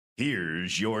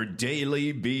Here's your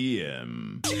daily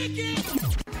BM.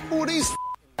 Who are these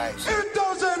guys? It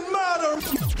doesn't matter.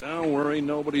 Don't worry,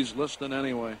 nobody's listening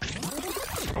anyway.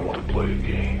 I want to play a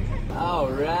game.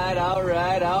 All right.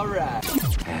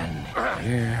 And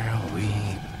here we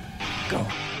go.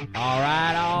 All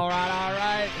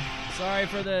right. Sorry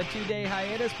for the 2-day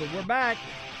hiatus, but we're back.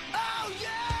 Oh,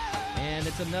 yeah! And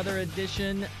it's another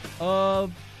edition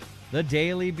of the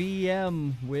Daily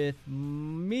BM with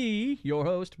me, your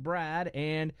host, Brad,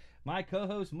 and my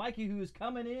co-host, Mikey, who's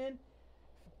coming in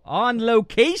on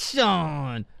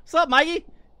location. What's up, Mikey?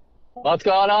 What's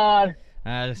going on?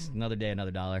 Just another day,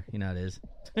 another dollar. You know how it is.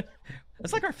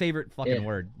 That's like our favorite fucking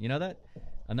word. You know that?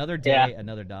 Another day,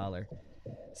 another dollar.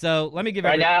 So let me give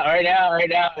right now.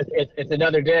 It's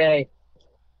another day.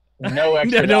 No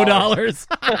extra no dollars.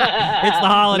 It's the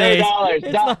holidays.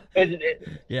 No dollars.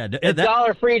 It's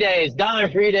dollar-free days.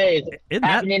 Dollar-free days.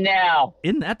 Happening now.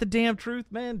 Isn't that the damn truth,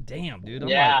 man? Damn, dude.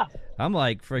 I'm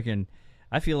like freaking.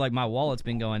 I feel like my wallet's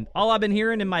been going. All I've been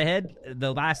hearing in my head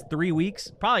the last 3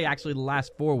 weeks, probably actually the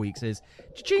last 4 weeks, is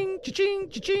cha-ching, cha-ching,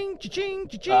 cha-ching, cha-ching,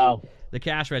 cha-ching. Oh. The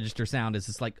cash register sound is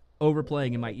just like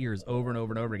overplaying in my ears over and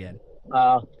over and over again.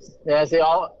 Yeah. See,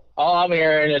 all I'm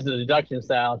hearing is the deduction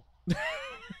sound.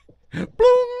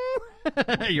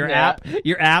 Your app,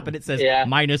 and it says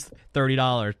minus $30,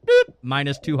 boop,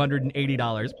 minus $280,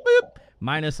 boop,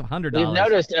 minus $100. You've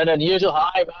noticed an unusual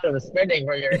high amount of spending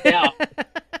for your account.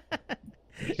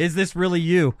 Is this really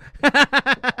you?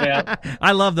 Yeah.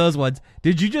 I love those ones.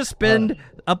 Did you just spend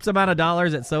up some amount of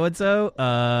dollars at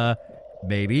so-and-so?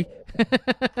 Maybe.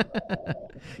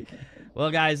 Well,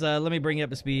 guys, let me bring you up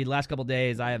to speed. Last couple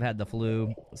days, I have had the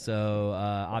flu, so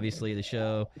obviously the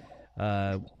show,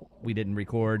 we didn't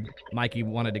record. Mikey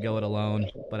wanted to go it alone,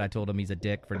 but I told him he's a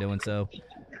dick for doing so.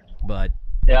 But,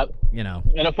 you know.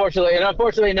 And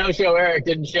unfortunately, no show Eric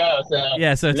didn't show. So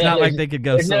yeah, so it's not like they could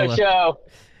go solo. There's no show.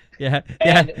 Yeah.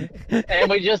 And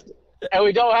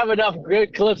we don't have enough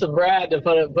good clips of Brad to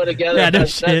put together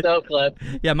that clip.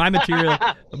 Yeah, my material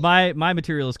my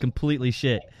material is completely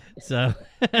shit. So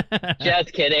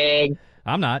just kidding.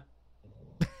 I'm not.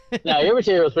 No, your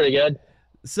material is pretty good.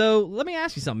 So let me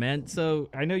ask you something, man.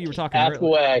 So I know you were talking Ask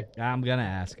away. I'm gonna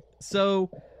ask. So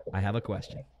I have a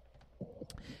question.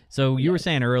 So you were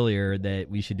saying earlier that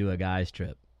we should do a guys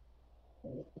trip.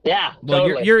 Yeah, well,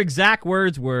 totally. your exact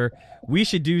words were, we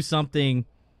should do something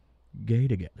gay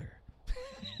together.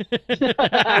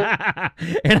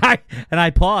 and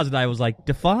I paused and I was like,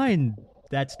 define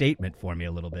that statement for me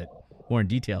a little bit more in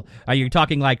detail. Are you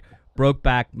talking like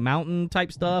Brokeback Mountain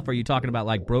type stuff? Or are you talking about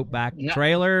like Brokeback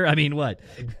Trailer? I mean, what?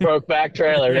 Brokeback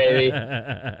Trailer, baby.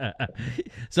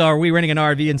 So are we renting an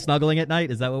RV and snuggling at night?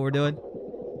 Is that what we're doing?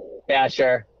 Yeah,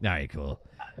 sure. All right, cool.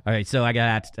 All right, so I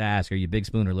got to ask, are you big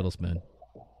spoon or little spoon?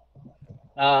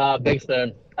 Big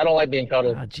spoon. I don't like being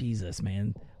cuddled. Oh, Jesus,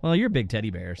 man. Well, you're a big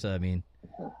teddy bear, so I mean,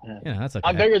 you know, that's okay.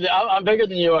 I'm bigger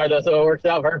than you are, though, so it works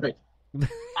out perfect.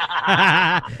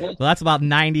 Well, that's about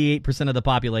 98% of the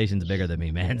population's bigger than me,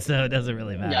 man, so it doesn't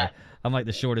really matter. Yeah. I'm like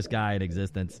the shortest guy in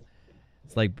existence.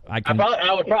 It's like I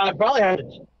would probably have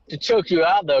to choke you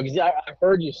out, though, because I've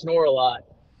heard you snore a lot.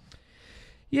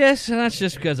 Yes, and that's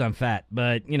just because I'm fat.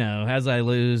 But, you know, as I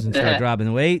lose and start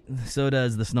dropping weight, so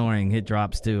does the snoring. It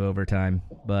drops, too, over time.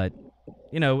 But,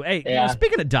 you know, hey, you know,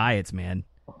 speaking of diets, man,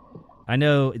 I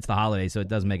know it's the holidays, so it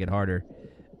does make it harder.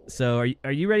 So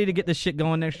are you ready to get this shit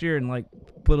going next year and, like,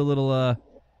 put a little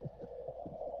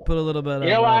bit of... You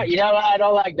know what I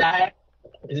don't like diet?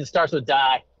 Is it starts with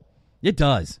die. It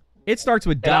does. It starts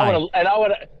with die. And I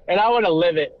want to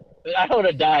live it. I don't want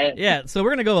to diet. Yeah, so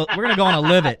we're gonna go on a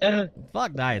live it.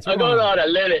 Fuck diets. I'm going on a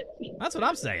live it. That's what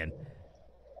I'm saying.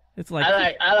 It's like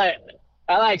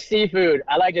I like seafood.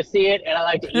 I like to see it and I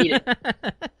like to eat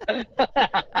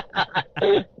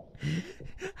it.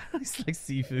 It's like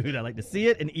seafood. I like to see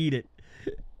it and eat it.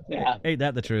 Yeah. Ain't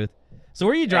that the truth? So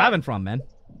where are you driving from, man?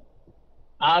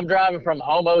 I'm driving from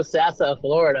Homosassa,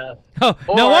 Florida. Oh,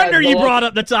 no wonder you brought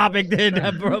up the topic then,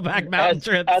 Brokeback Mountain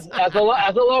trips. As the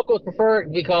locals prefer it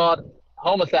to be called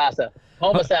Homosassa.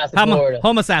 Homosassa, Florida.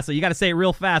 Homosassa. You got to say it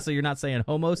real fast so you're not saying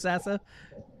Homosassa.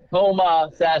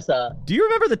 Homosassa. Do you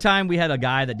remember the time we had a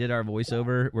guy that did our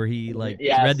voiceover where he read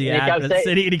the ad for the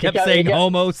city and he kept saying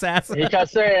Homosassa? He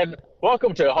kept saying,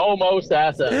 "Welcome to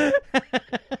Homosassa."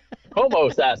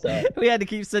 Homosassa. We had to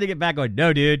keep sitting it back going,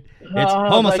 no, dude, it's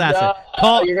Homosassa.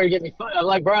 Like, you're gonna get me fired. I'm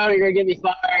like, bro, you're gonna get me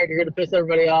fired. You're gonna piss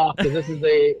everybody off because this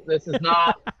is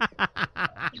not.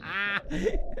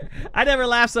 I never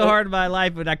laughed so hard in my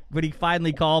life when he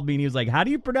finally called me and he was like, how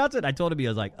do you pronounce it? I told him, he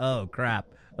was like, oh crap,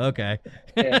 okay.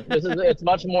 Yeah, it's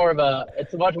much more of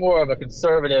a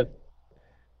conservative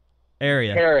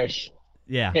area. Parish.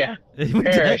 Yeah. Yeah.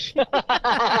 Parish.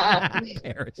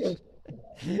 Parish.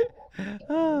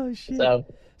 Oh shit.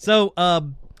 So,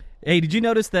 hey, did you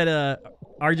notice that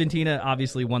Argentina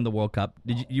obviously won the World Cup?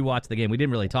 Did you watch the game? We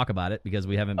didn't really talk about it because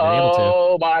we haven't been able to.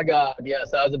 Oh my God!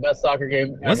 Yes, that was the best soccer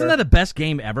game ever. Wasn't that the best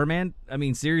game ever, man? I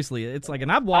mean, seriously, it's like,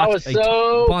 and I've watched I was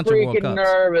so bunch of World freaking Cups.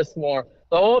 nervous more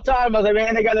the whole time. I was like,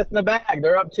 man, they got us in the bag.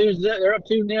 They're up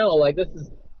 2-0. Like this is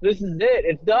it.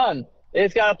 It's done. They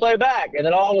just got to play back. And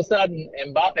then all of a sudden,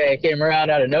 Mbappe came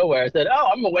around out of nowhere and said, "Oh,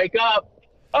 I'm gonna wake up.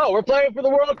 Oh, we're playing for the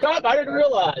World Cup. I didn't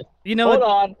realize." You know, Hold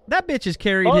on. That bitch has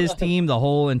carried his team the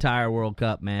whole entire World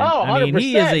Cup, man. Oh, I mean,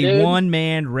 he is a dude.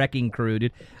 one-man wrecking crew,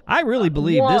 dude. I really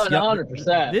believe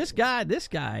 100%. This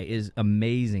guy is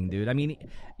amazing, dude. I mean,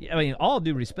 all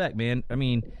due respect, man. I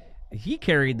mean, he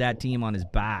carried that team on his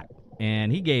back,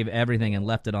 and he gave everything and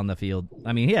left it on the field.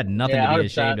 I mean, he had nothing to be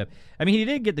ashamed of. I mean, he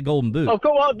did get the golden boot. Oh,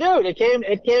 cool. Well, dude, it came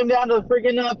down to the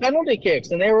freaking penalty kicks,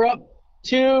 and they were up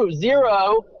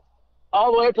 2-0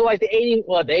 all the way up to like the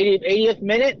 80th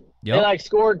minute. Yep. They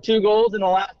scored 2 goals in the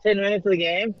last 10 minutes of the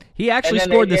game. He actually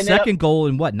scored the second goal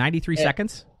in 93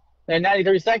 seconds? In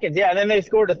 93 seconds, yeah. And then they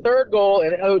scored a third goal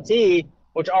in OT,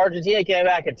 which Argentina came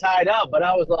back and tied up. But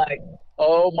I was like,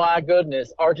 oh my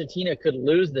goodness, Argentina could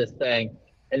lose this thing.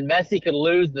 And Messi could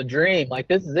lose the dream. Like,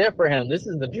 this is it for him. This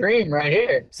is the dream right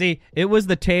here. See, it was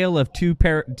the tale of two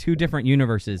different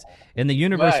universes. In the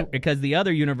universe, because the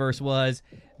other universe was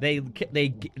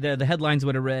the headlines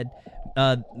would have read,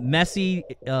 Messi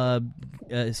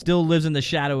still lives in the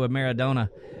shadow of Maradona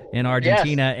in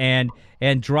Argentina,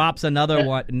 and drops another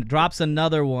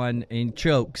one and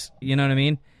chokes. You know what I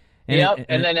mean?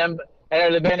 And then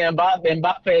Mbappe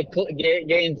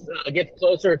gets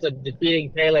closer to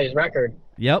defeating Pele's record.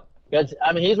 Yep. Because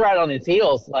he's right on his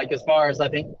heels, like as far as I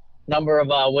think number of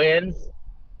wins.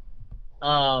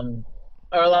 Or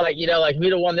if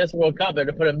we'd have won this World Cup, it'd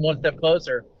have put him one step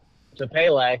closer to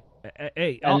Pele.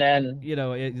 Hey,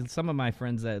 some of my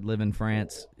friends that live in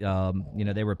France,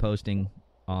 they were posting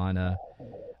on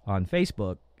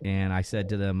Facebook, and I said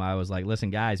to them, I was like, listen,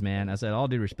 guys, man, I said, all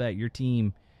due respect, your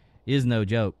team is no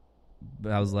joke.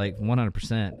 But I was like,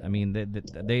 100%. I mean,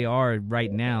 they are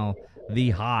right now the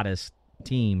hottest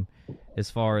team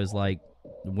as far as like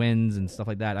wins and stuff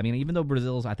like that. I mean, even though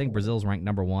I think Brazil's ranked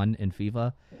number 1 in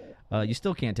FIFA, you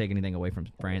still can't take anything away from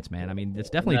France, man. I mean,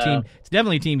 it's definitely a team. It's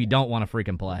definitely a team you don't want to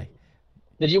freaking play.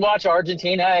 Did you watch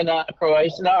Argentina and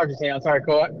Croatia? Not Argentina. I'm sorry,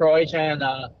 Croatia and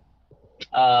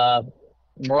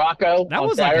Morocco. That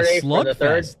was Saturday like a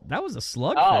slugfest. That was a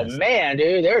slugfest. Oh man,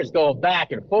 dude, they're just going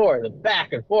back and forth. I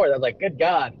was like, good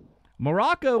God.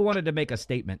 Morocco wanted to make a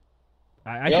statement.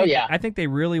 I think they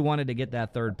really wanted to get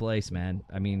that third place, man.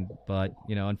 I mean, but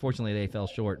unfortunately they fell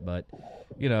short. But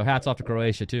hats off to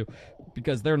Croatia too,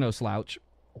 because they're no slouch.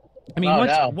 I mean,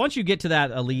 once you get to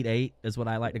that Elite Eight is what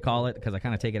I like to call it, because I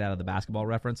kind of take it out of the basketball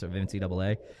reference of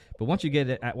NCAA. But once you get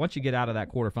out of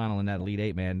that quarterfinal in that Elite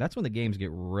Eight, man, that's when the games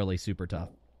get really super tough.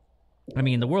 I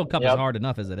mean, the World Cup is hard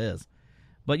enough as it is,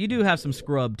 but you do have some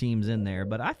scrub teams in there.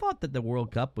 But I thought that the World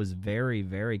Cup was very,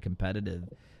 very competitive.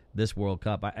 This World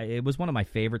Cup, it was one of my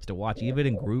favorites to watch, even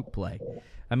in group play.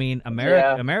 I mean,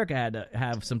 America had to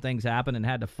have some things happen and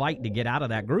had to fight to get out of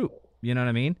that group. You know what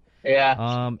I mean?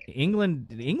 Yeah. England,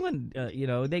 they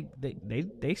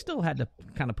still had to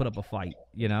kind of put up a fight.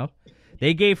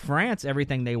 They gave France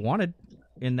everything they wanted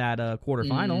in that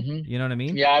quarterfinal. Mm-hmm. You know what I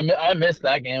mean? Yeah, I missed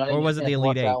that game. Or was it the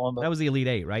Elite Eight? That was the Elite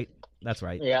Eight, right? That's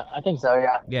right. Yeah, I think so.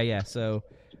 Yeah. Yeah. So,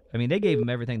 I mean, they gave them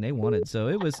everything they wanted. So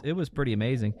it was pretty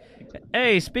amazing.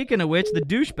 Hey, speaking of which, the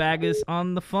douchebag is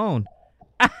on the phone.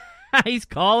 He's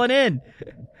calling in.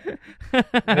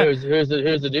 Who's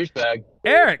the douchebag?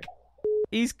 Eric.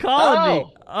 He's calling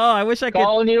me. Oh, I wish I could.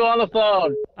 Calling you on the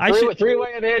phone.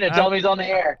 Three-way him in and tell him he's on the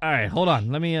air. All right, hold on.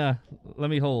 Let me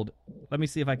hold. Let me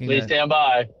see if I can. Please stand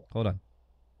by. Hold on.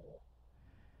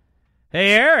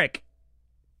 Hey, Eric.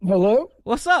 Hello.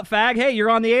 What's up, fag? Hey, you're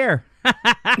on the air.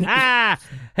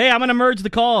 Hey, I'm gonna merge the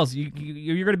calls.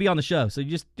 You're gonna be on the show, so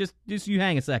just you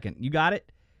hang a second. You got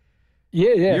it?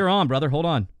 Yeah. You're on, brother. Hold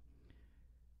on.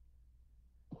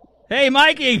 Hey,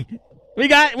 Mikey. We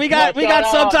got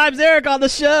Sometimes Eric on the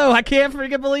show. I can't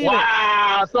freaking believe it.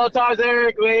 Wow, Sometimes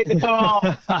Eric, wait to call.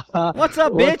 What's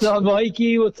up, bitch? What's up,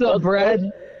 Mikey? What's up, Brad?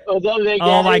 What's up, Big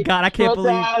Oh my God, I can't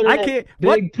believe I can't.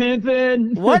 Big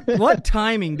pimpin'. What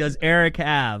timing does Eric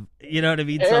have? You know what I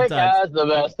mean? Eric Sometimes has the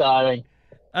best timing.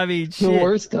 I mean, the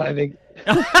worst timing.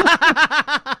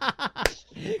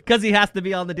 Because he has to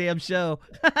be on the damn show.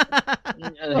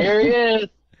 And here he is.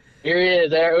 Here he is.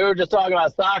 There, we were just talking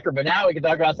about soccer, but now we can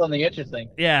talk about something interesting.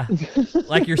 Yeah,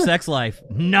 like your sex life.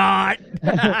 Not.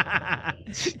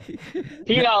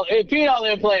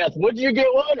 Penile implants. Would you get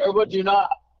one or would you not?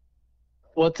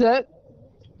 What's that?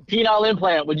 Penile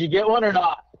implant. Would you get one or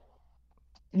not?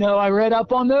 No, I read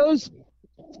up on those.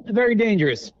 Very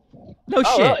dangerous. No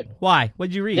Oh, shit. really? Why?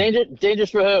 What'd you read? Dangerous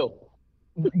for who?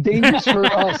 Dangerous for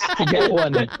us to get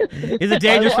one. Is it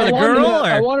dangerous for the girl?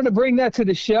 I Or? wanted to bring that to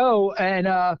the show, and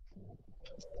So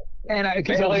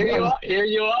here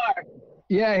you are.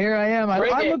 yeah, here I am. I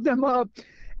looked them up,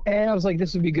 and I was like,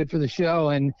 this would be good for the show,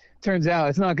 and turns out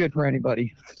it's not good for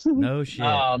anybody. No shit.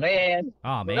 Oh man.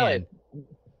 Oh man. Really?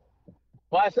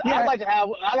 Well, I'd like to have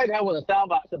one of the sound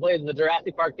box that plays the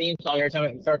Jurassic Park theme song every time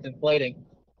it starts inflating.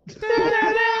 Could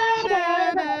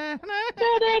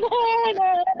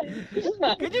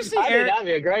you see I think Eric? that'd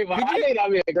be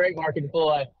a great marketing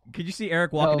ploy. Could you see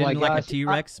Eric walking my in like a gosh.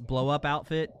 T-Rex blow-up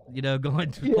outfit? You know,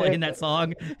 going playing that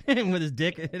song and with his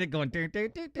dick in it going.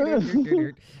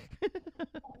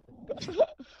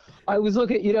 I was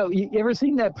looking, you ever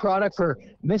seen that product for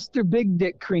Mr. Big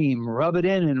Dick Cream? Rub it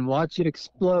in and watch it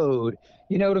explode.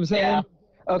 You know what I'm saying? Yeah.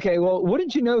 Okay, well,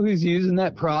 wouldn't you know who's using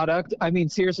that product? I mean,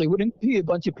 seriously, wouldn't it be a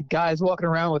bunch of guys walking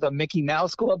around with a Mickey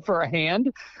Mouse club for a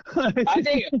hand? I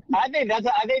think that's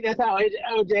how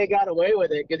OJ got away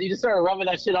with it, because he just started rubbing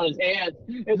that shit on his hands.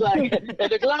 It's like, if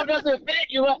the glove doesn't fit,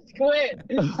 you must quit.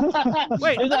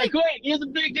 Wait, it's like, quit, use a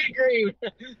big dick cream.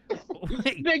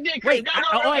 Big dick cream.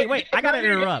 Wait, I gotta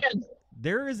interrupt.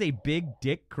 There is a big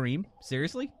dick cream?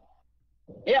 Seriously?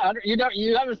 Yeah, you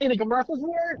haven't seen the commercials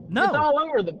for it? No.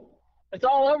 It's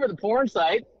all over the porn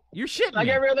site. You're shitting Like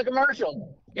me. every other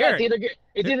commercial. Yeah,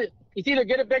 it's either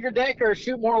get a bigger dick or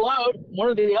shoot more load. One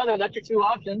or the other. That's your two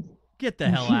options. Get the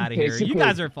hell out of here. You Basically.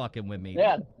 guys are fucking with me.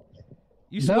 Yeah.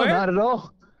 You No, swear? not at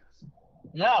all.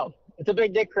 No, it's a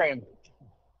big dick cream.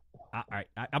 All right,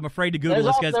 I'm afraid to Google There's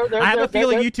this also- because I have a there-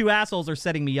 feeling there- you two assholes are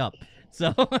setting me up.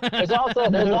 So There's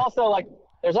also like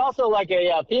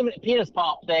a penis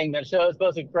pump thing that's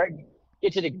supposed to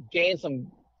get you to gain some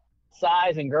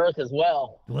size and girth as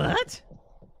well. What?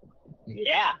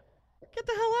 Yeah. Get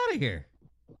the hell out of here.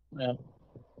 Yeah.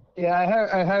 Yeah,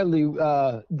 I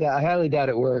highly doubt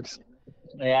it works.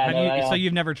 Yeah. So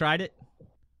you've never tried it?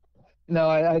 No,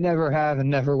 I never have and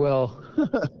never will.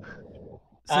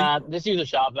 Just use a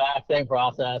shop vac, same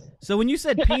process. So when you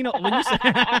said penal,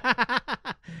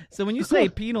 when you say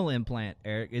penal implant,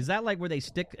 Eric, is that like where they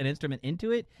stick an instrument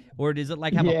into it, or does it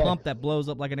like have a Yeah. pump that blows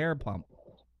up like an air pump?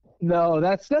 No,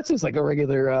 that's just like a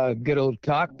regular good old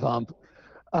cock pump.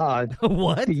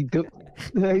 What?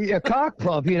 A cock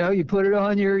pump, you put it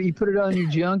on your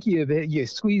junk, you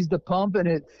squeeze the pump and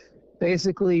it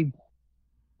basically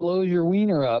blows your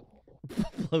wiener up.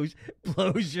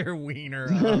 blows your wiener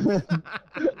up.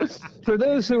 For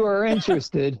those who are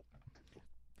interested,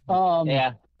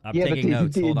 Yeah. I'm taking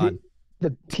notes. Hold on. The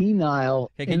penile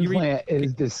Hey, can you implant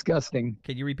is disgusting.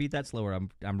 Can you repeat that slower? I'm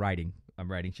writing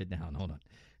shit down. Hold on.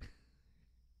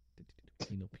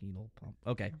 Penal pump.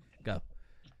 Okay, go.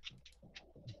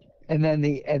 And then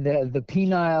the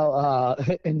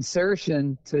penile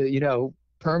insertion to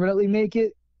permanently make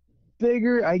it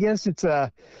bigger. I guess it's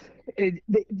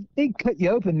they cut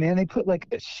you open, man. They put like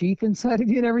a sheath inside of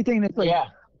you and everything. And it's like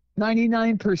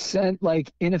 99%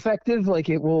 like ineffective. Like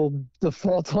it will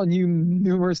default on you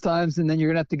numerous times, and then you're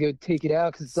gonna have to go take it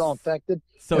out because it's all infected.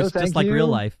 So it's just like real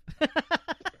life.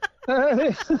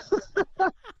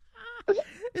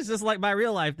 It's just like my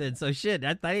real life then. So shit,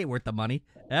 that ain't worth the money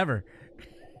ever.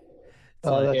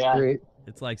 That's great.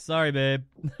 It's like, sorry, babe.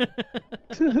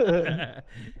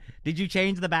 Did you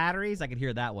change the batteries? I could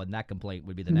hear that one. That complaint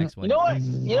would be the next one. You know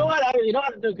what?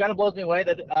 It kind of blows me away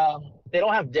that they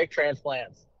don't have dick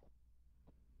transplants.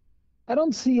 I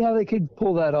don't see how they could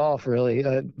pull that off, really.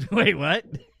 Wait, what?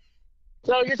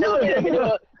 So you're telling me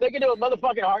they can do a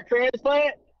motherfucking heart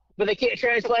transplant, but they can't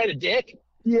transplant a dick?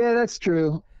 Yeah, that's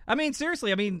true. I mean,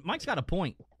 seriously. I mean, Mike's got a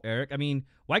point, Eric. I mean,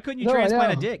 why couldn't you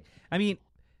transplant a dick? I mean,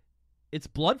 it's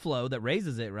blood flow that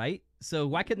raises it, right? So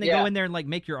why couldn't they go in there and like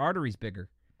make your arteries bigger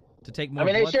to take more?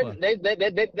 They blood shouldn't.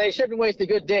 Flow? They shouldn't waste a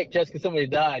good dick just because somebody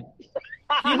died.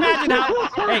 Can you imagine how?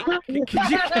 Hey, could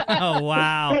you? Oh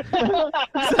wow!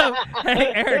 So,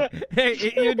 hey, Eric,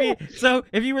 you'd be so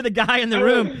if you were the guy in the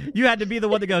room, you had to be the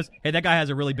one that goes, "Hey, that guy has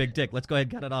a really big dick. Let's go ahead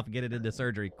and cut it off and get it into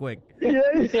surgery quick." Yeah.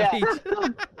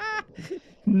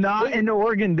 Not an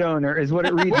organ donor is what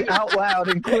it reads out loud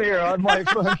and clear on my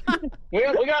phone. We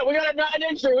got a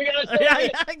 9-incher. We got to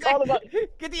exactly.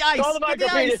 Get the ice. Call the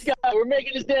micropenis guy. We're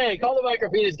making his day. Call the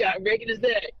micropenis guy. We're making his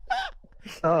day.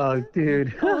 Oh,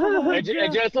 dude. I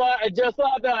just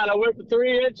like that. I went for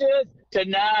 3 inches. to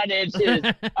 9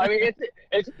 inches. I mean,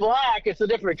 it's black. It's a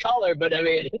different color, but I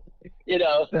mean, you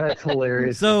know. That's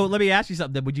hilarious. So let me ask you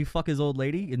something. Would you fuck his old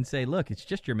lady and say, look, it's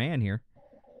just your man here?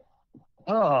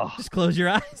 Oh, Just close your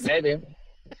eyes. Maybe.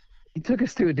 he took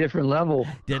us to a different level.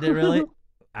 Did it really?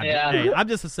 Yeah. I'm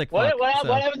just a sick What fuck.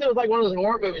 happens if it was like one of those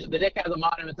horror movies where the dick has a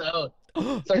mind of its own?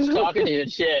 Starts talking to you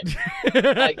and shit.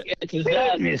 Like, it's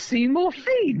possessed. Feed me, Seymour.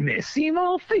 Feed me,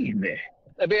 Seymour. Feed me.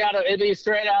 It'd be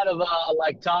straight out of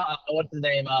like Tom. What's his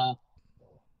name?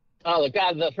 The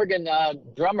guy, the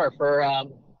friggin' drummer for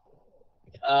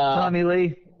Tommy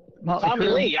Lee. Tommy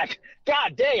Lee.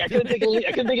 God dang, I couldn't think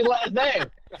his last name.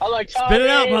 I was like, Tommy, spit it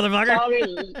out,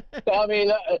 motherfucker.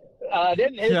 Tommy.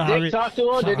 Didn't his dick talk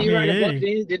to him? Did he write a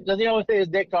book? Does he always say his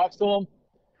dick talks to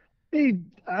him?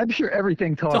 I'm sure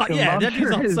everything talks to him. Yeah, I'm that sure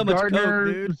dude's on his so much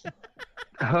gardener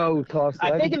coke, dude. talks to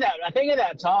I think of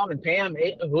that Tom and Pam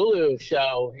Hulu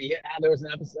show. There was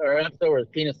an episode where his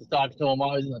penis was talking to him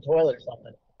while he was in the toilet or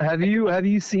something. Have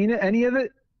you seen it? Any of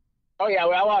it? Oh yeah,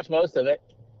 I watched most of it.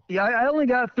 Yeah, I only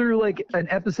got through like an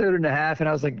episode and a half, and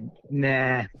I was like,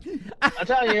 nah. I'm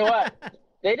telling you what,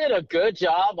 they did a good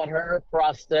job on her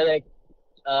prosthetic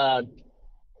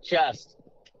chest.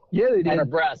 Yeah, they did. And her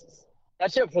breasts.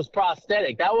 That shit was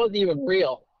prosthetic. That wasn't even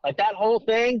real. Like that whole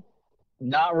thing,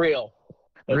 not real.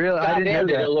 But real? I didn't know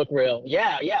did that. it look real?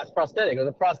 Yeah, it's prosthetic. It was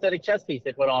a prosthetic chest piece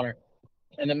they put on her,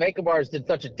 and the makeup artist did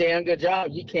such a damn good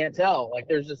job. You can't tell. Like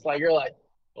there's just like you're like,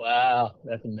 wow,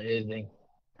 that's amazing.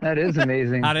 That is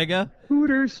amazing. How'd it go?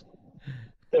 Hooters.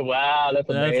 Wow, that's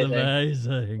amazing. That's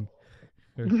amazing.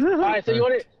 All right, so you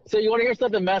want to hear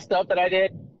something messed up that I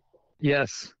did?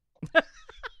 Yes.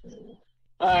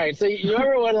 All right, so you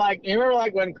remember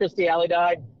when Christy Alley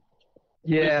died?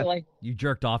 Yeah. Recently? You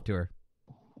jerked off to her.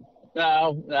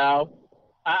 No.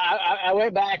 I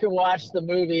went back and watched the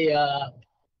movie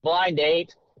Blind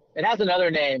Date. It has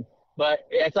another name, but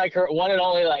it's like her one and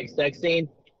only like sex scene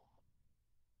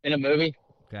in a movie.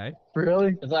 Okay.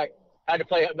 Really? It's like I had to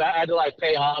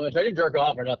pay homage. I didn't jerk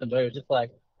off or nothing, but it was just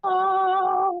like,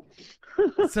 oh.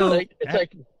 So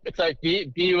it's like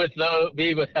be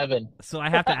with heaven. So I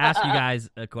have to ask you guys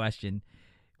a question.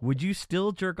 Would you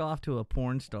still jerk off to a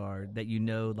porn star that you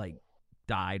know like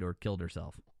died or killed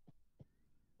herself?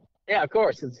 Yeah, of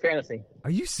course. It's fantasy.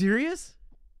 Are you serious?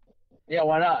 Yeah,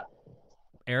 why not?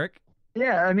 Eric?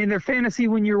 Yeah, I mean they're fantasy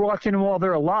when you're watching them while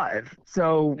they're alive.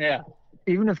 So yeah.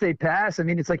 Even if they pass, I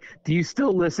mean, it's like, do you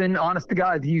still listen? Honest to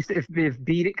God, if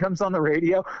Beat It comes on the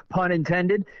radio, pun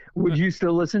intended, would you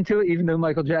still listen to it even though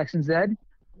Michael Jackson's dead?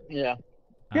 Yeah.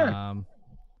 Yeah.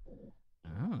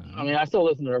 I mean, I still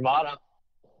listen to Nirvana.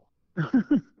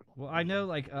 Well, I know,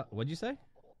 like, what'd you say?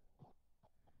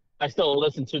 I still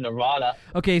listen to Nirvana.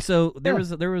 Okay, so there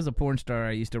was a porn star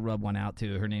I used to rub one out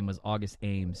to. Her name was August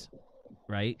Ames,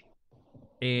 right?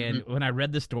 And when I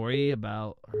read the story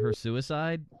about her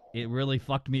suicide, it really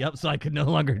fucked me up, so I could no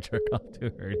longer jerk off to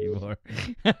her anymore.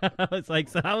 I was like,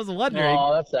 so I was wondering.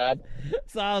 Oh, that's sad.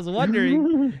 So I was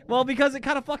wondering. Well, because it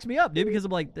kind of fucks me up, dude. Because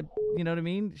I'm like, you know what I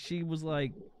mean? She was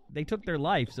like, they took their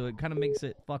life, so it kind of makes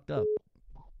it fucked up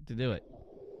to do it.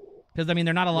 Because I mean,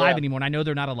 they're not alive anymore, and I know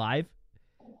they're not alive,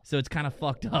 so it's kind of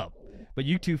fucked up. But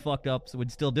you two fucked up, so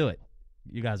would still do it.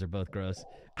 You guys are both gross.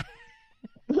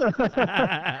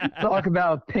 Talk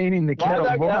about painting the kettle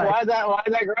black. Why is that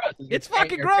gross? It's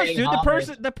fucking gross, dude.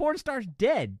 The porn star's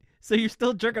dead, so you're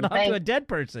still jerking off to a dead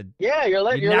person. Yeah, you're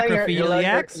letting her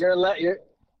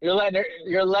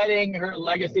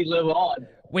legacy live on.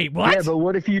 Wait, what? Yeah, but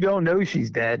what if you don't know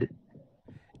she's dead?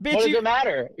 Bitch, what does it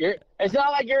matter? It's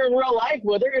not like you're in real life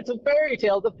with her. It's a fairy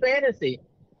tale. It's a fantasy.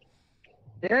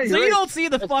 Yeah, so you don't see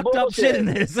the fucked up shit in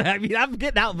this. I mean, I'm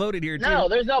getting outvoted here, too. No,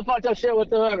 there's no fucked up shit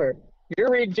whatsoever. You're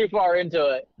reading too far into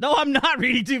it. No, I'm not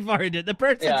reading too far into it. The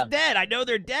person's dead. I know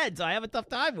they're dead, so I have a tough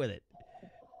time with it.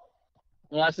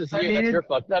 Well, that's just you.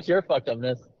 That's your fucked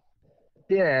upness.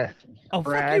 Yeah. Oh,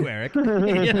 fuck you, Eric.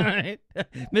 Yeah, right.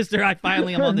 Mister, I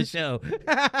finally am on the show.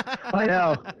 I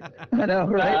know,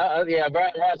 right? Yeah,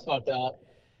 Brad's fucked up.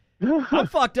 I'm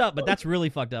fucked up, but that's really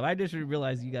fucked up. I just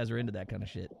realized you guys are into that kind of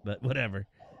shit, but whatever.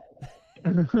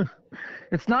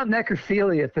 It's not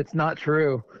necrophilia if it's not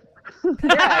true.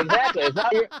 Yeah, exactly.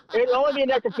 It'd only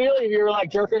be necrophilia if you were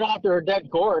like jerking off to her dead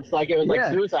corpse, like it was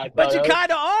like suicide. But you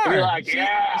kind of are. You're like,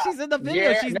 she's in the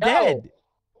video. She's dead.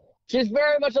 She's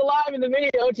very much alive in the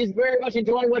video. She's very much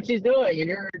enjoying what she's doing, and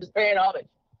you're just paying homage.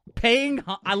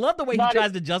 I love the way he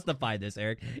tries to justify this,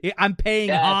 Eric. I'm paying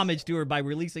homage to her by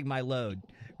releasing my load.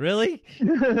 Really?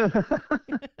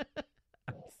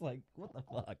 Like, what the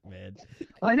fuck, man?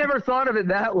 I never thought of it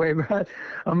that way, bro.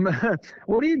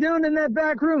 What are you doing in that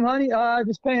back room, honey?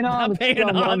 Just paying homage. I'm paying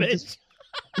homage.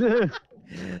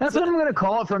 That's what I'm going to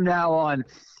call it from now on.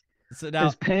 So now,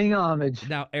 is paying homage.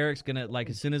 Now Eric's gonna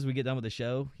as soon as we get done with the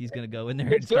show, he's gonna go in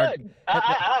there It's and start. good.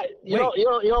 You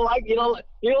don't like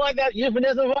that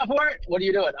euphemism for it? What are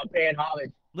you doing? I'm paying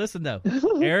homage. Listen though,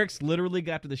 Eric's literally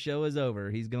after the show is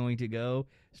over, he's going to go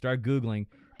start Googling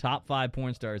top 5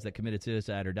 porn stars that committed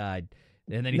suicide or died,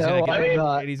 and then he's gonna go.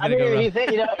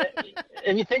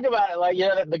 If you think about it, like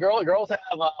the girls have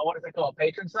what is it called,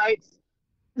 patron sites.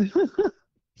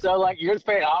 So like you're just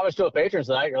paying homage to a patron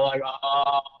site. You're like,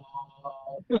 oh.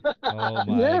 Oh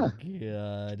my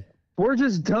god. We're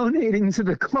just donating to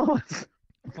the cause.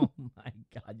 Oh my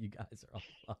god, you guys are all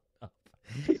fucked up.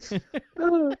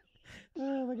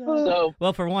 Oh my god. So,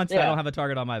 well, for once, I don't have a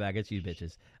target on my back. It's you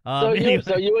bitches.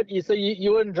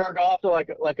 You wouldn't jerk off to like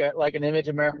an image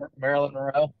of Marilyn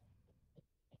Monroe?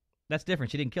 That's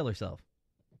different. She didn't kill herself.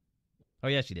 Oh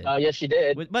yes, she did. Yes, she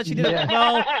did. But she didn't.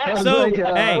 Well, so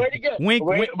hey, wait.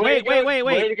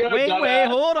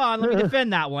 Hold on. Let me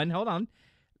defend that one. Hold on.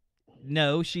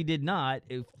 No, she did not.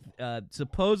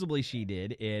 Supposedly she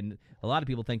did, and a lot of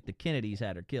people think the Kennedys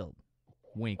had her killed.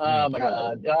 Wink. Oh wink. my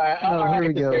God! All right, here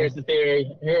we go. Conspiracy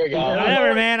theory. Here we go.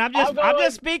 Whatever, man. I'm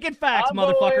just speaking facts,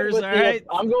 motherfuckers. All right.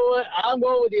 I'm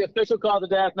going with the official cause of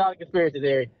death, not a conspiracy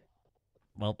theory.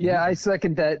 Well, yeah, I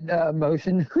second that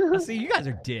motion. See, you guys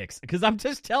are dicks, because I'm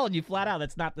just telling you flat out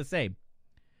that's not the same.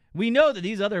 We know that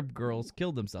these other girls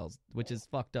killed themselves, which is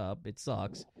fucked up. It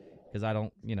sucks, because I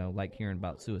don't, like hearing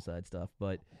about suicide stuff.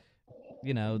 But,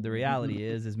 the reality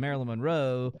is Marilyn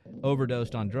Monroe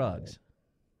overdosed on drugs.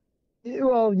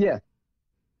 Well, yeah.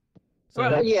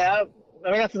 So yeah.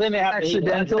 I mean, that's the thing they have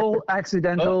accidental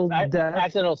death.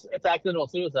 It's accidental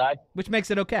suicide. Which makes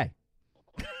it okay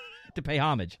to pay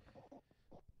homage.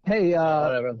 Hey,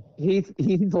 Heath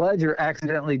Ledger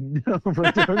accidentally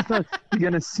overdosed. You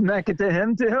gonna smack it to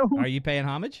him too? Are you paying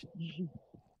homage?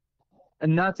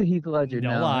 And not to Heath Ledger.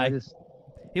 Don't lie.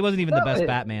 He wasn't even the best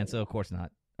Batman, so of course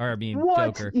not. Or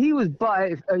Joker. He was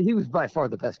by far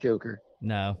the best Joker.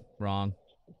 No, wrong.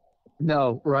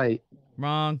 No, right.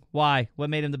 Wrong. Why?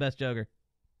 What made him the best Joker?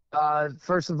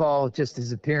 First of all, just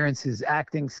his appearance, his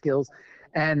acting skills,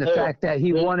 and the fact that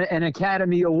he won an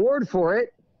Academy Award for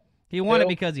it. He won it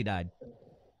because he died.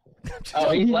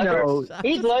 Heath Ledger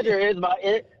is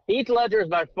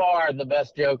by far the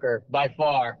best Joker. By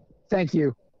far. Thank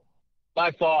you.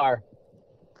 By far.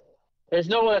 There's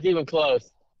no one that's even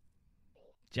close.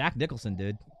 Jack Nicholson,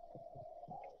 dude.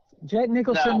 Jack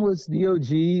Nicholson was the OG,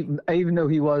 even though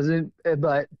he wasn't,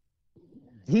 but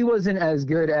he wasn't as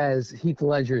good as Heath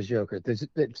Ledger's Joker.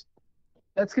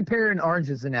 That's comparing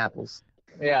oranges and apples.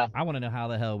 Yeah. I want to know how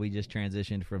the hell we just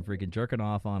transitioned from freaking jerking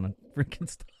off on freaking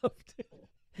stuff to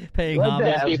paying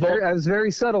homage. I was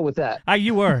very subtle with that.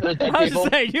 You were. I was just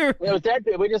saying, It was dead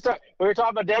people. We were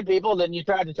talking about dead people, then you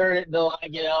tried to turn it into a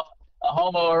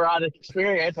homoerotic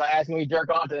experience by asking me to jerk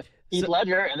off to Heath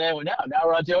Ledger, and then now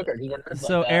we're on Joker.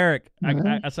 So Eric, I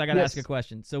got to ask a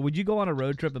question. So would you go on a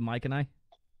road trip with Mike and I?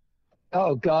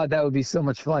 Oh God, that would be so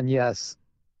much fun. Yes.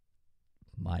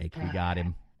 Mike, we got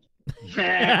him.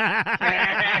 Hey.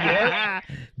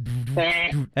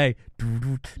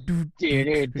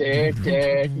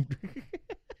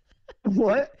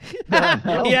 What?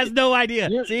 He has no idea.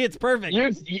 See, it's perfect.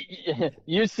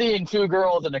 You seeing two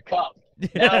girls in a cup.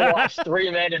 Now watch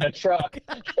 3 men in a truck.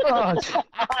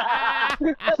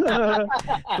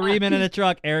 3 men in a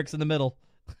truck. Eric's in the middle.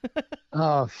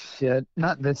 Oh shit!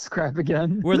 Not this crap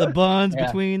again. We're the buns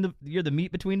between the. You're the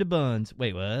meat between the buns.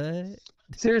 Wait, what?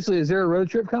 Seriously, is there a road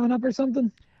trip coming up or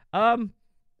something?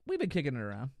 We've been kicking it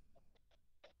around.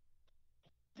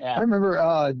 Yeah. I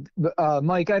remember,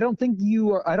 Mike. I don't think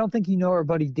you know our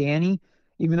buddy Danny,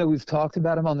 even though we've talked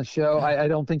about him on the show. I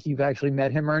don't think you've actually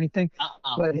met him or anything.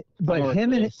 But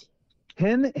him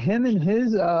and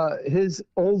his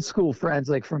old school friends,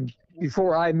 like from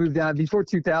before I moved down, before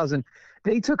 2000,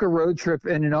 they took a road trip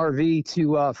in an RV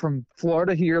to from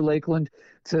Florida here, Lakeland,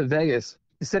 to Vegas.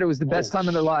 They said it was the best time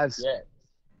of their lives. Shit.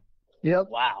 Yep.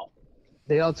 Wow.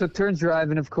 They all took turns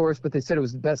driving, of course, but they said it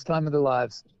was the best time of their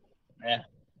lives. Yeah.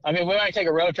 I mean, we might take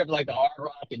a road trip like the Hard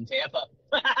Rock in Tampa.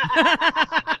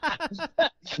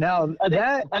 Now I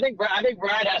think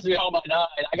Brian has to be home by 9.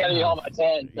 I got to be home by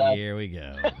 10. So. Here we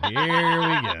go.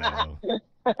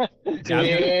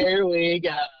 Here we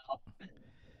go.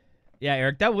 Yeah,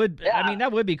 Eric, that would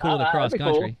be cool to cross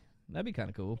country. Cool. That'd be kind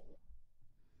of cool.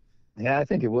 Yeah, I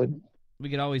think it would. We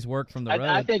could always work from the road.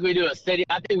 I think we do a city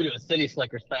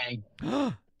slickers thing.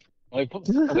 we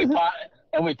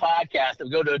podcast.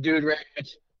 We go to a dude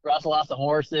ranch, rustle out some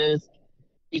horses,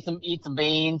 eat some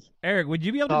beans. Eric, would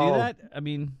you be able to do that? I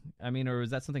mean, or is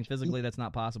that something physically that's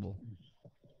not possible?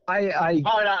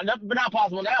 Probably not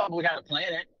possible now, but we got to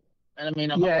plan it. And I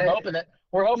mean, I'm hoping that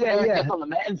we're hoping to get from the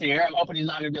man's here. I'm hoping he's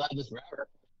not going to be like this forever.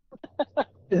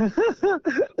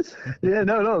 Yeah,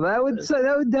 no, that would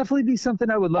definitely be something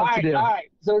I would love to do. All right,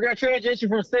 so we're going to transition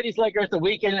from City Slickers to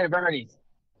Weekend at Bernie's.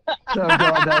 Oh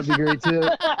God, that would be great too.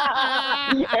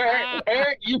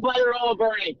 Eric, you play the role of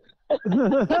Bernie.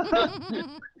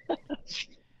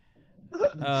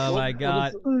 Oh my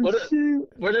God! We're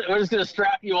just gonna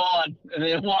strap you on and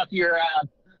then walk you around.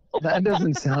 That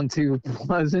doesn't sound too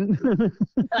pleasant.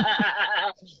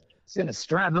 Just gonna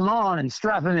strap him on and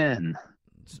strap him in.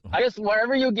 I just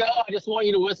wherever you go, I just want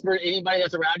you to whisper to anybody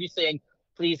that's around you, saying,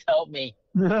 "Please help me."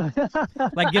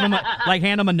 Like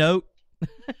hand him a note.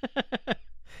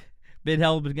 Bid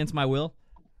held against my will.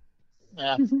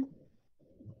 Yeah.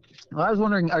 Well, I was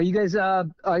wondering, are you guys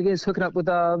hooking up with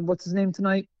what's his name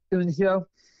tonight doing the show?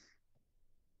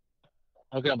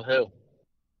 Hooking up with who?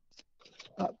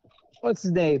 What's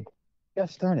his name?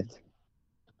 Gosh darn it!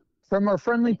 From our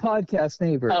friendly podcast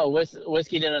neighbor. Oh,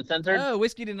 Whiskey Din Uncensored. Oh,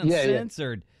 Whiskey Din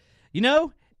Uncensored. Yeah. You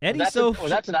know, Eddie's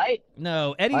was that tonight?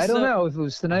 No, Eddie's. I don't know if it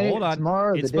was tonight. Hold on.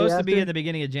 Tomorrow. It's the supposed day to be after. at the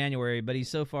beginning of January, but he's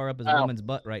so far up his woman's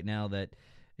butt right now that.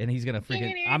 And he's gonna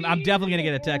freaking. I'm definitely gonna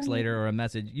get a text later or a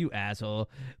message. You asshole!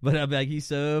 But I'm like, he's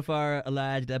so far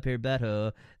alleged up here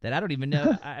butthole that I don't even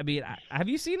know. I mean, have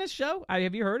you seen his show?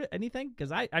 Have you heard anything?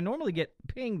 Because I normally get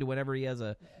pinged whenever he has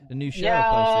a new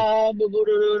show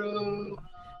posted.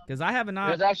 Because I have not.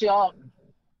 It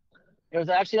was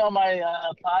actually on my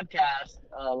podcast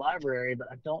library, but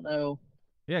I don't know.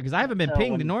 Yeah, because I haven't been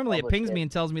pinged. Normally it pings me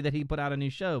and tells me that he put out a new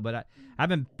show, but I've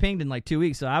been pinged in like 2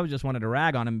 weeks, so I just wanted to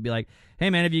rag on him and be like, hey,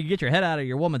 man, if you could get your head out of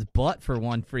your woman's butt for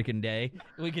one freaking day,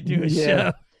 we could do a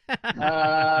show.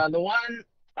 The one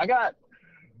I got,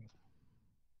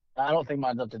 I don't think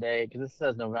mine's up to date because this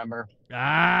says November.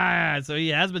 So he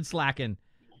has been slacking.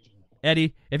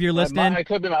 Eddie, if you're listening, it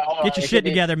could be my, get your shit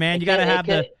together, man. You got to have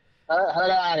the...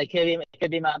 hold on, it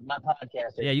could be my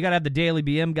podcast. Yeah, you got to have the Daily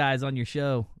BM guys on your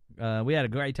show. We had a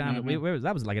great time. Mm-hmm.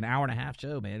 That was like an hour and a half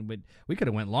show, man. We could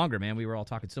have went longer, man. We were all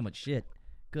talking so much shit.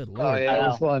 Good Lord. Oh, yeah, it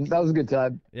was fun. That was a good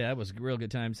time. Yeah, that was a real good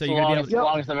time. So the you're going to be able to...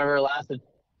 longest I've ever lasted.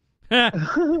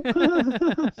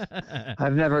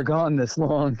 I've never gone this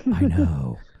long. I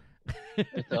know.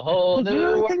 It's a whole new...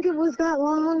 I don't think it was that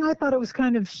long. I thought it was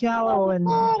kind of shallow and...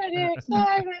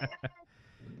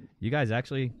 You guys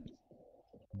actually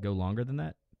go longer than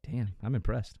that? Damn, I'm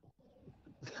impressed.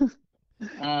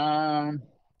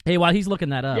 Hey, while he's looking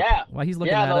that up. Yeah. While he's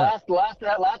looking that up.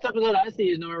 That last episode I see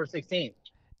is November 16th.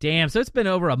 Damn, so it's been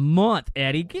over a month,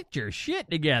 Eddie. Get your shit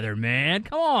together, man.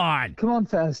 Come on. Come on,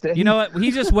 fast, Eddie. You know what?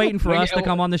 He's just waiting for us to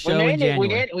come on the show in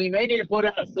January. We may need to put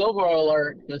out a silver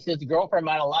alert because his girlfriend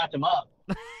might have locked him up.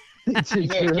 He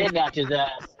may have kidnapped his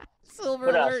ass. Silver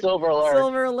alert. Silver alert.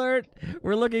 Silver alert.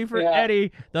 We're looking for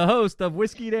Eddie, the host of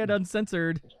Whiskey Dan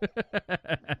Uncensored.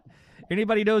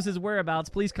 Anybody knows his whereabouts,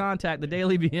 please contact the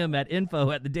Daily BM at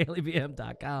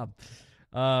info@thedailybm.com.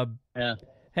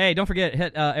 Hey, don't forget,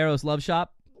 hit Arrow's Love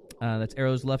Shop. That's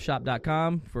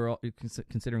arrowsloveshop.com for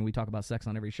considering we talk about sex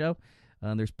on every show.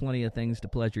 There's plenty of things to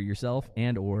pleasure yourself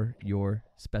and or your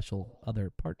special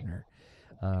other partner.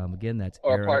 Again, that's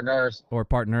partners. Or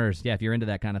partners. Yeah, if you're into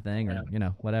that kind of thing or,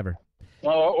 whatever.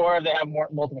 Or if they have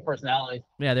multiple personalities.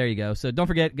 Yeah, there you go. So don't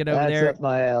forget, get over there. That's up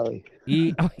my alley.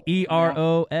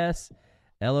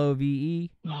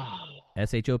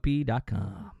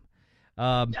 EROSLOVESHOP.com.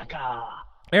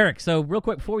 Eric, so real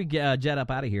quick before we jet up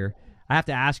out of here, I have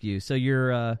to ask you. So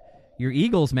you're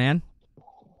Eagles, man.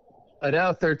 I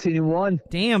know, 13-1.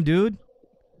 Damn, dude.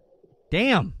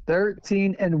 Damn.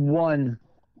 13-1.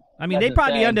 I mean, they'd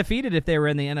probably be undefeated if they were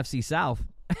in the NFC South.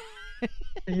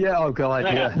 Yeah, oh god,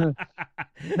 yeah.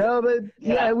 No, but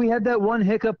we had that one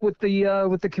hiccup with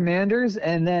the Commanders,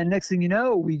 and then next thing you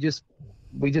know, we just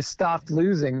stopped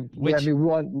losing. We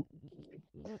won.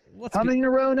 How many in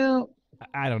a row now?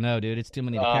 I don't know, dude. It's too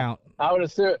many to count.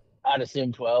 I'd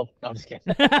assume 12. No, I'm just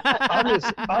kidding. I'm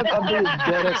being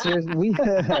dead serious.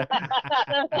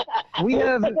 We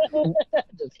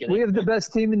have the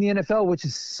best team in the NFL, which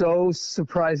is so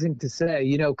surprising to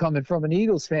say. Coming from an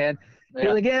Eagles fan,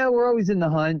 you're like, yeah, we're always in the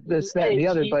hunt, this, that, and the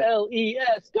other. But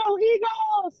H-E-L-E-S, go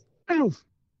Eagles! Oh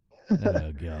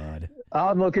God.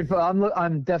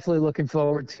 I'm definitely looking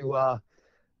forward to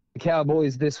the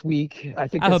Cowboys this week. I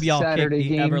hope y'all Saturday kick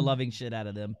the game. ever-loving shit out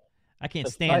of them. I can't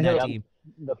stand that team.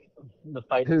 The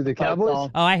fight. Who, the Cowboys? Song.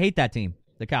 Oh, I hate that team,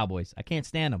 the Cowboys. I can't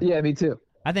stand them. Yeah, me too.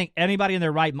 I think anybody in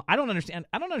their right. I don't understand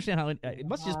how it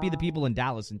must just be the people in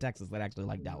Dallas and Texas that actually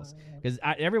like Dallas. Because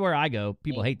everywhere I go,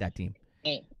 people hate that team.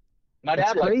 My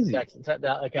dad likes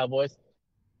the Cowboys.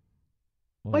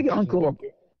 My uncle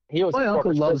He was. My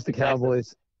uncle loves the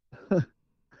Cowboys.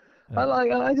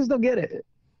 I just don't get it.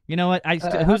 You know what?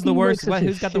 Who's the worst?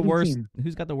 Who's got the worst? Team?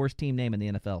 Who's got the worst team name in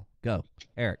the NFL? Go,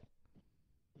 Eric.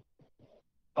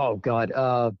 Oh God,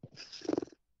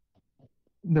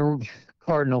 the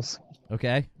Cardinals.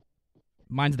 Okay.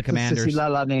 Mine's the Commanders. It's a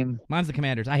sissy-la-la name. Mine's the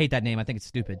Commanders. I hate that name. I think it's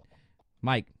stupid.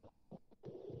 Mike.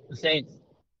 The Saints.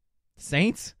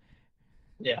 Saints?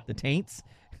 Yeah. The Taints?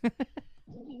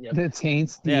 Yep. The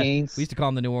Taints. The Aints. We used to call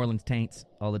them the New Orleans Taints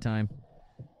all the time.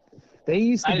 They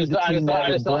used to be the team that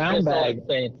was brown bag.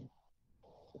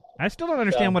 I still don't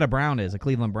understand what a brown is. A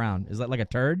Cleveland Brown. Is that like a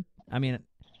turd? I mean,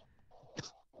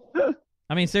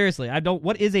 seriously, I don't.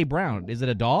 What is a brown? Is it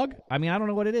a dog? I mean, I don't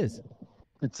know what it is.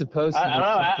 It's supposed to be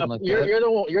something like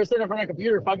that. You're sitting in front of a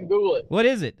computer. Fucking Google it. What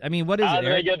is it? I mean, what is it? How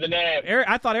did they get the name? Eric,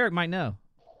 I thought Eric might know.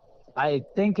 I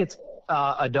think it's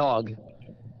a dog.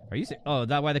 Are you? Oh, is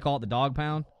that why they call it the dog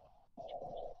pound?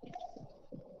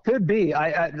 Could be.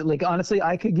 I like honestly,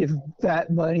 I could give that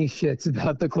many shits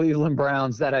about the Cleveland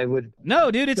Browns that I would.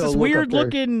 No, dude, it's this weird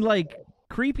looking, like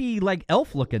creepy, like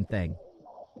elf looking thing.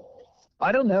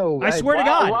 I don't know. I swear to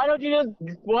God. Why don't you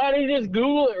just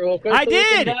Google it real quick? I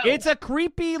did. It's a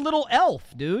creepy little elf,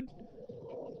 dude.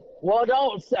 Well,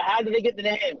 don't. How did they get the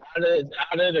name? How did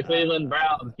the Cleveland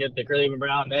Browns get the Cleveland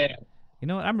Brown name? You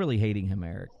know what? I'm really hating him,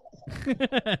 Eric.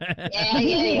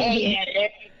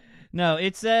 No,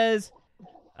 it says,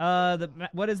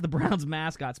 what is the Browns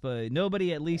mascot? But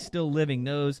nobody, at least still living,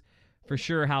 knows for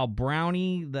sure how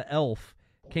Brownie the elf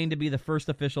came to be the first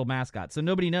official mascot. So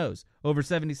nobody knows over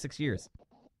 76 years.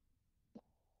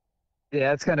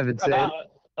 Yeah, that's kind of insane.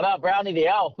 About Brownie the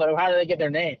elf, but how did they get their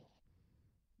name?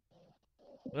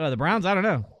 The Browns, I don't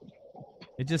know.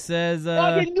 It just says...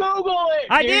 Fucking Google it!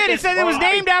 I did! It said it was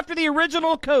named after the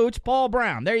original coach, Paul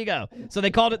Brown. There you go. So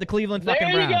they called it the Cleveland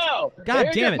fucking Browns. There you go! God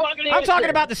damn it. I'm talking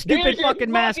about the stupid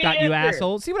fucking mascot, you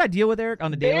asshole. See what I deal with, Eric,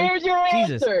 on the daily? There's your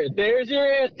Jesus. answer. There's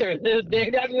your answer. This is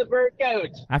named after the first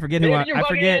coach. I forget who I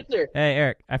forget. Answer. Hey,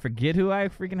 Eric, I forget who I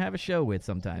freaking have a show with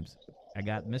sometimes. I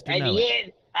got Mr.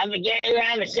 Noah. I forget who I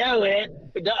have a show with.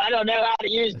 I don't know how to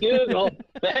use Google.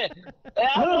 I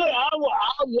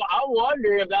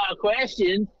wonder about a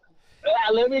question.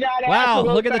 Let me not wow,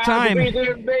 look at the time.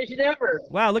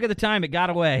 Wow, look at the time. It got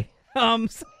away. Now,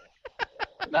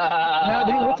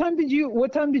 dude,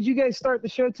 what time did you guys start the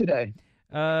show today?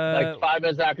 Like 5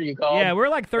 minutes after you called. Yeah, we're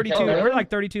like 32. We're like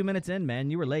 32 minutes in,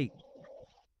 man. You were late.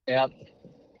 Yep.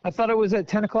 I thought it was at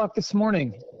 10 o'clock this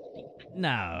morning.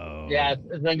 No. Yeah,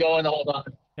 it's been going the whole time.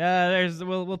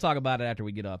 We'll talk about it after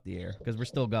we get off the air because we're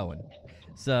still going.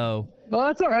 So. Well,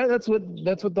 that's all right. That's what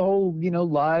the whole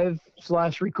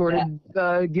live/recorded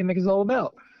gimmick is all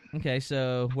about. Okay,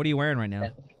 so what are you wearing right now?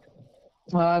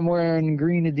 I'm wearing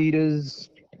green Adidas,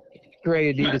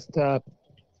 gray Adidas top,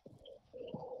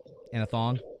 and a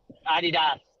thong.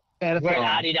 Adidas. And a thong.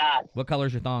 Adidas. What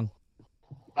color's your thong?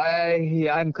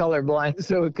 I'm colorblind,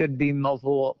 so it could be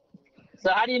multiple.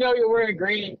 So how do you know you're wearing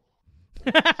green?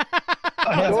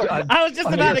 I was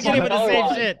just about to get him with the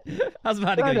same shit. I was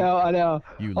about to get him. I know.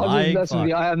 You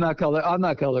I'm not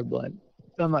colorblind.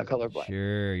 I'm not colorblind.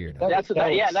 Sure, you're not. That's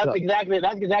exactly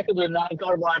what a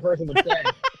non-colorblind person would say.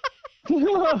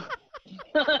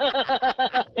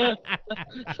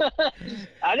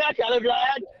 I'm not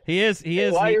colorblind. He is.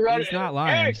 Why are you running? He's not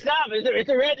lying. Eric, stop! It's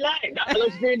a red light. It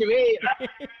looks green to me.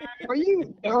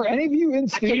 Are any of you in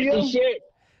studio? I can't see shit.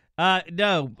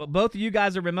 No, both of you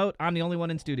guys are remote. I'm the only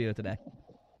one in studio today.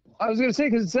 I was gonna say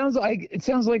because it sounds like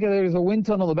there's a wind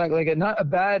tunnel in the back, like not a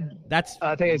bad. That's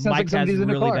thing. It sounds Mike like somebody's has in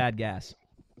a really car. bad gas.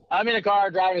 I'm in a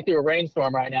car driving through a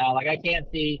rainstorm right now. Like I can't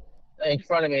see in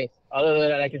front of me. Other than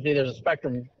that, I can see there's a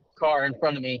Spectrum car in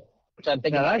front of me, which I'm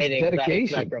thinking about hitting.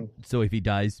 Dedication. Spectrum. So if he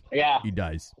dies, he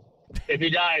dies. If he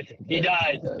dies, he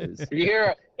dies. If you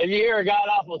hear a god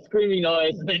awful screaming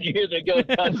noise, then you hear the ghost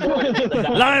touch doors.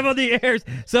 Live on the airs.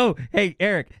 So hey,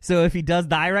 Eric. So if he does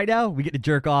die right now, we get to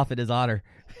jerk off in his honor.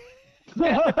 We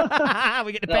get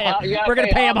to pay him. We're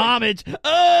gonna pay him homage.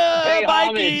 Oh,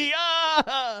 Mikey!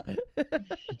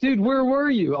 Dude, where were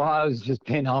you? Oh, I was just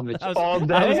paying homage all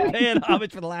day. I was paying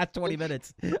homage for the last 20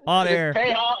 minutes on air.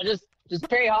 Just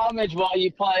pay homage while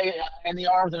you play "In the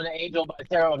Arms of an Angel" by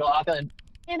Sarah McLachlan.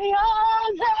 In the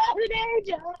arms of an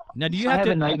angel. Now, do you have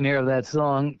a nightmare of that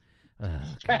song?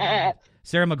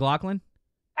 Sarah McLachlan?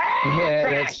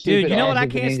 Yeah, that's dude. You know what I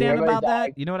can't stand about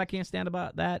that? You know what I can't stand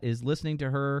about that is listening to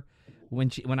her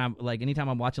when I'm like anytime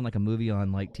I'm watching like a movie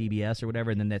on like TBS or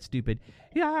whatever, and then that stupid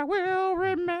 "I will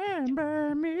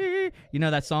remember me." You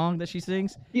know that song that she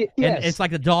sings? Yes. And it's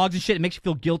like the dogs and shit. It makes you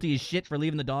feel guilty as shit for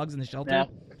leaving the dogs in the shelter. Yeah.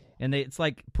 And it's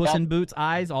like Puss in Boots'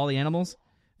 eyes, all the animals.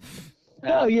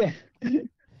 Oh yeah.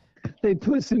 They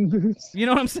Puss in Boots. You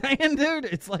know what I'm saying, dude?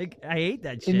 It's like, I hate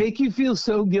that shit. They make you feel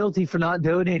so guilty for not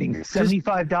donating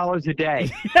 $75 a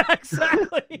day. Yeah,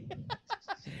 exactly.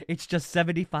 It's just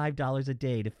 $75 a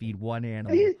day to feed one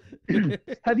animal.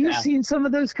 Have you seen some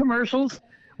of those commercials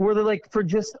where they're like, for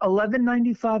just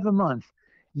 $11.95 a month,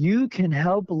 you can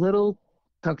help little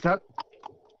tuk-tuk,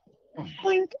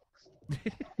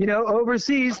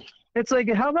 overseas. It's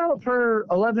like, how about for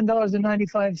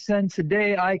 $11.95 a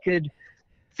day, I could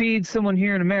feed someone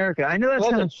here in America? I know that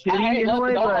sounds shitty in a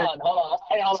way, but... Hold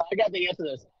on. I got the answer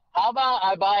to this. How about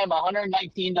I buy him a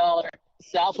 $119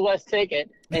 Southwest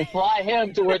ticket and fly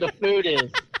him to where the food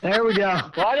is? There we go.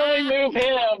 Why don't we move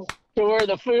him to where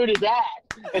the food is at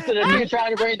instead of me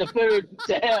trying to bring the food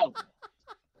to him?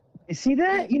 You see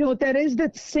that? You know what that is?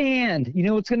 That's sand. You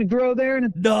know what's going to grow there in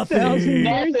 1,000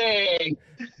 years?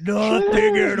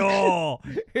 Nothing at all.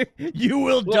 You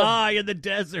will die in the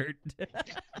desert.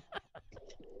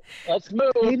 Let's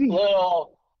move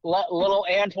little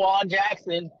Antoine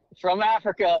Jackson from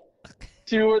Africa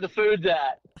to where the food's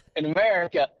at in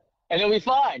America, and it'll be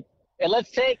fine. And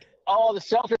let's take all the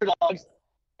shelter dogs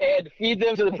and feed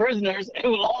them to the prisoners, and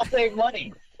we'll all save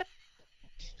money.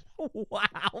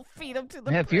 Wow, feed them to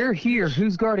the If you're here,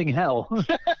 who's guarding hell?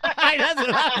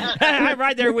 I'm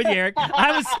right there with you, Eric.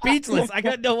 I was speechless. I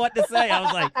couldn't know what to say. I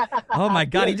was like, oh, my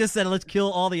God. He just said, let's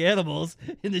kill all the animals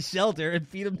in the shelter and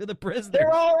feed them to the prisoners.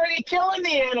 They're already killing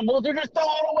the animals. They're just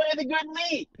throwing away the good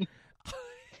meat.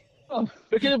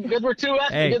 because we're too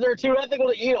because they're too ethical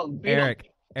to eat them.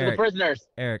 Eric, the prisoners.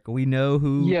 Eric, we know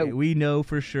we know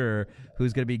for sure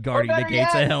who's going to be guarding the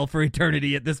gates of hell for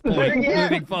eternity at this point,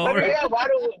 moving forward.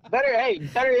 Better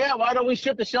yet, why don't we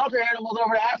ship the shelter animals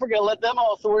over to Africa and let them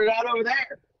all sort it out over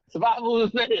there? Survival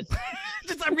of the fittest.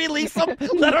 Just release them,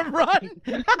 let them run.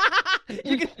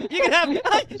 you can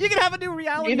have a new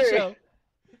reality show.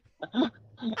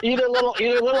 Either little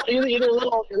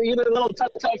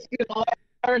tuk-tuk's gonna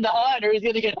learn to hunt, or he's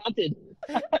gonna get hunted.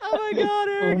 Oh my God,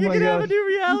 Eric! You can have a new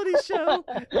reality show.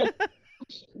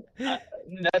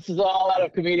 This is all out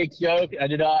of comedic joke. I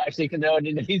did not actually condone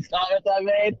any of these comments I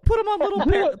made. Put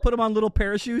them on little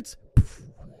parachutes.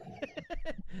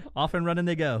 Off and running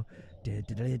they go. And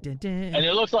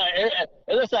it looks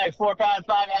like 4 pound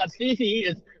 5 ounce Fifi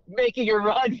is making a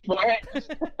run for it.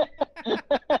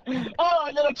 Oh,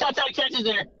 a little tuk-tuk catches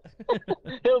her.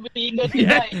 He'll be eating good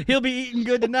tonight. Yeah, he'll be eating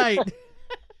good tonight.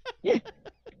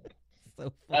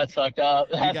 So that's fucked up.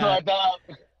 That's fucked up.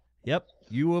 Yep,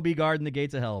 you will be guarding the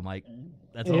gates of hell, Mike.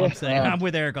 That's all I'm saying. I'm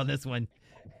with Eric on this one.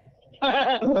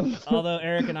 Although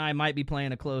Eric and I might be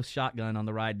playing a close shotgun on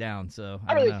the ride down, so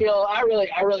I feel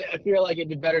like it'd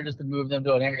be better just to move them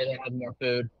to an area that has more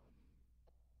food.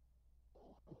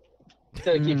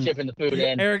 Instead of keep shipping the food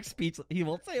in. Eric's speechless. He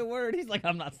won't say a word. He's like,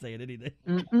 I'm not saying anything.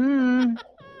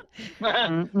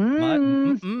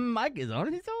 Mike is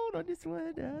on his own on this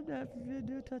one. I'm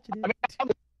not touching it. I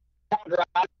mean,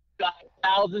 got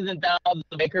thousands and thousands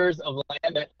of acres of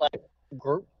land that like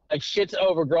shit's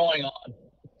overgrowing on.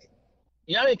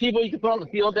 You know how many people you can put on the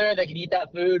field there that can eat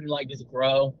that food and like just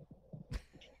grow?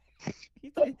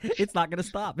 It's not going to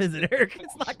stop, is it, Eric?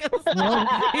 It's not going to stop.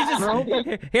 He's just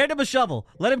hand him a shovel.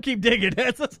 Let him keep digging.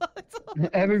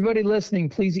 Everybody listening,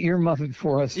 please earmuff it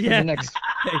for us. For the next...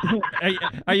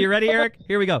 Are you ready, Eric?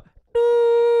 Here we go.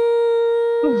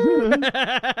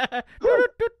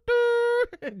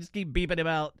 Just keep beeping him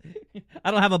out.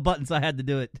 I don't have a button, so I had to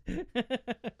do it.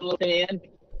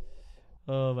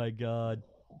 Oh, my God.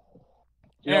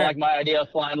 You don't like my idea of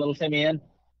flying little Timmy in?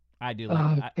 I do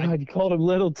like God, you called him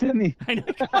Little Timmy. I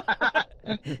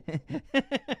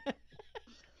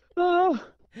know.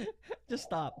 Just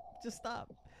stop.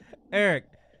 Eric,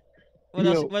 what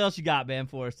else you got, man,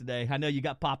 for us today? I know you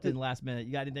got popped in last minute.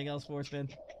 You got anything else for us, man?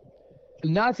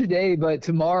 Not today, but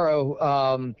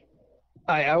tomorrow.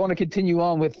 I want to continue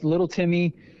on with Little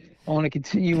Timmy. I want to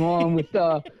continue on with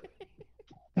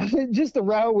just the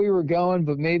route we were going,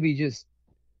 but maybe just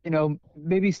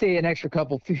maybe stay an extra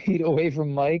couple feet away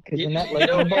from Mike, because then that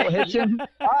lightning bolt hits him.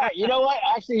 All right, you know what?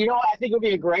 Actually, I think it would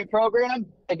be a great program.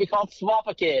 It'd be called Swap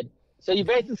a Kid. So you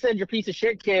basically send your piece of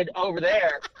shit kid over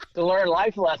there to learn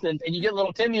life lessons, and you get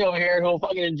little Timmy over here who'll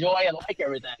fucking enjoy and like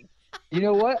everything. You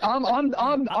know what?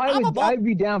 I'd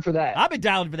be down for that. I'd be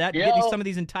down for that. Get some of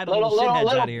these entitled little shitheads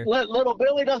out of here. Little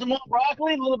Billy doesn't want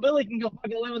broccoli. Little Billy can go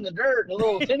fucking live in the dirt. And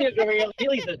little Timmy will go here.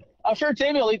 I'm sure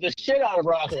Timmy will eat the shit out of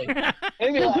broccoli.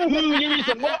 He'll be like, ooh, give me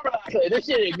some more broccoli. This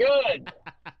shit is good.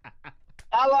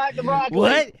 I like the broccoli.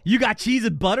 What? You got cheese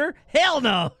and butter? Hell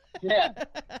no. Yeah.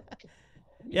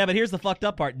 Yeah, but here's the fucked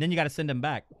up part. Then you got to send them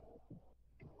back.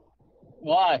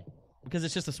 Why? Because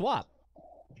it's just a swap.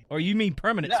 Or you mean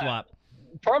permanent swap?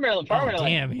 permanently. Oh,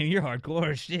 damn, man, you're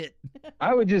hardcore shit.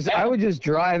 I would just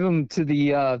drive them to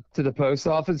the post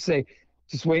office and say,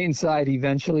 just wait inside.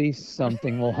 Eventually,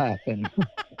 something will happen.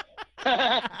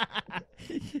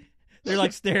 They're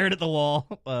like staring at the wall.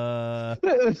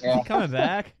 Is he coming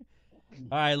back?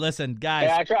 All right, listen, guys.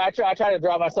 Yeah, I tried to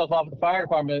drop myself off at the fire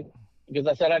department because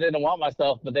I said I didn't want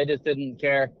myself, but they just didn't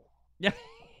care. Yeah.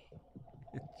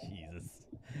 Jesus.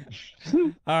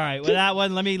 All right, with that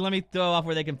one, let me throw off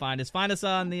where they can find us. Find us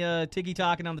on the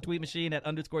TikTok and on the tweet machine at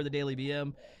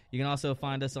 _TheDailyBM. You can also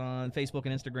find us on Facebook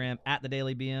and Instagram at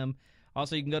TheDailyBM.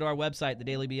 Also, you can go to our website,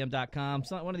 thedailybm.com.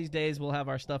 So one of these days, we'll have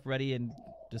our stuff ready and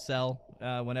to sell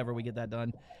whenever we get that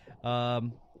done.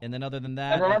 And then other than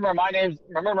that, and remember my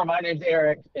name's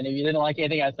Eric. And if you didn't like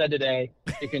anything I said today,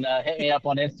 you can hit me up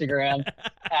on Instagram.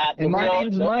 And my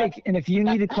name's Mike. And if you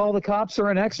need to call the cops or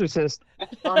an exorcist,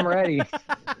 I'm ready.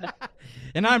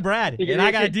 And I'm Brad. And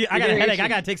I got a headache. I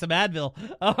got to take some Advil.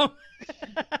 All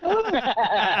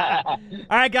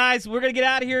right, guys, we're gonna get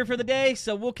out of here for the day.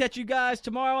 So we'll catch you guys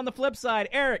tomorrow on the flip side.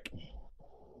 Eric.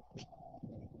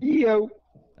 Yo.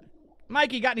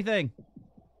 Mikey, got anything?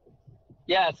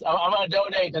 Yes, I'm going to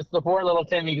donate to support little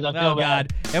Timmy because I feel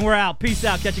bad. God. And we're out. Peace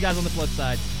out. Catch you guys on the flip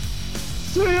side.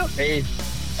 See ya. Peace.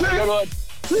 See ya. Have a good one.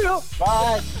 See ya.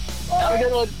 Bye. Have a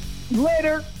good one.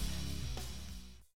 Later.